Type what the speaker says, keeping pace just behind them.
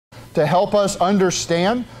to help us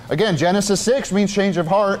understand. Again, Genesis 6 means change of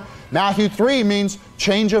heart. Matthew 3 means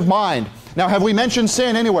change of mind. Now, have we mentioned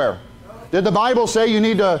sin anywhere? Did the Bible say you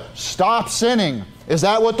need to stop sinning? Is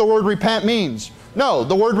that what the word repent means? No,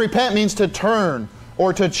 the word repent means to turn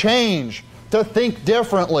or to change, to think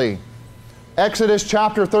differently. Exodus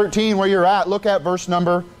chapter 13, where you're at, look at verse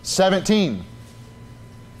number 17.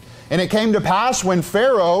 And it came to pass when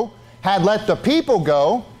Pharaoh had let the people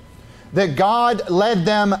go, that God led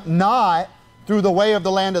them not through the way of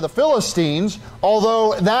the land of the Philistines,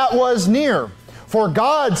 although that was near. For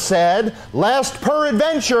God said, lest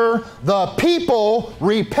peradventure the people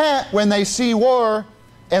repent when they see war,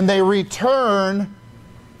 and they return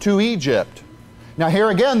to Egypt. Now here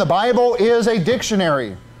again, the Bible is a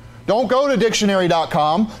dictionary. Don't go to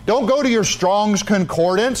dictionary.com. Don't go to your Strong's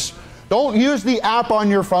Concordance. Don't use the app on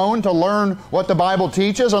your phone to learn what the Bible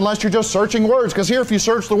teaches unless you're just searching words. Because here, if you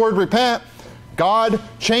search the word repent, God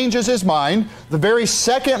changes His mind. The very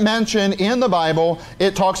second mention in the Bible,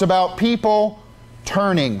 it talks about people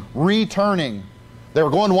turning, returning. They were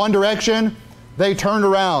going one direction, they turned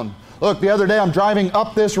around. Look, the other day I'm driving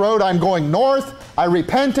up this road, I'm going north, I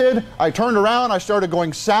repented, I turned around, I started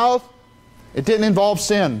going south. It didn't involve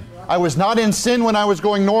sin. I was not in sin when I was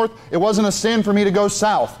going north. It wasn't a sin for me to go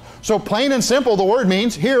south. So plain and simple, the word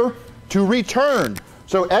means here to return.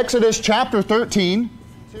 So Exodus chapter 13,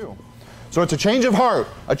 2. So it's a change of heart,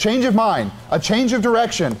 a change of mind, a change of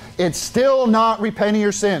direction. It's still not repenting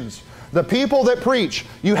your sins. The people that preach,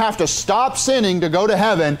 you have to stop sinning to go to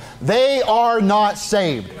heaven, they are not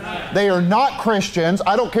saved. They are not Christians.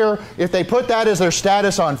 I don't care if they put that as their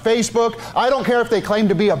status on Facebook. I don't care if they claim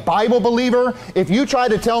to be a Bible believer. If you try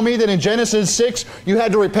to tell me that in Genesis 6 you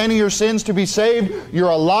had to repent of your sins to be saved, you're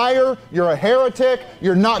a liar, you're a heretic,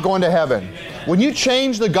 you're not going to heaven. When you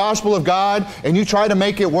change the gospel of God and you try to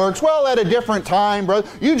make it work, well, at a different time, brother,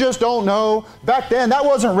 you just don't know. Back then, that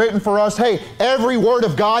wasn't written for us. Hey, every word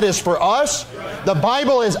of God is for us. The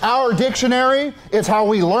Bible is our dictionary. It's how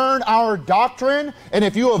we learn our doctrine. And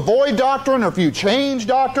if you avoid doctrine, or if you change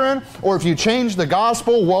doctrine, or if you change the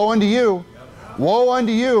gospel, woe unto you. Woe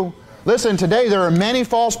unto you. Listen, today there are many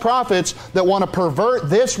false prophets that want to pervert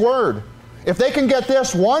this word. If they can get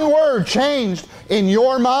this one word changed in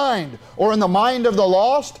your mind or in the mind of the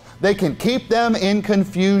lost, they can keep them in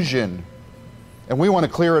confusion. And we want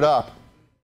to clear it up.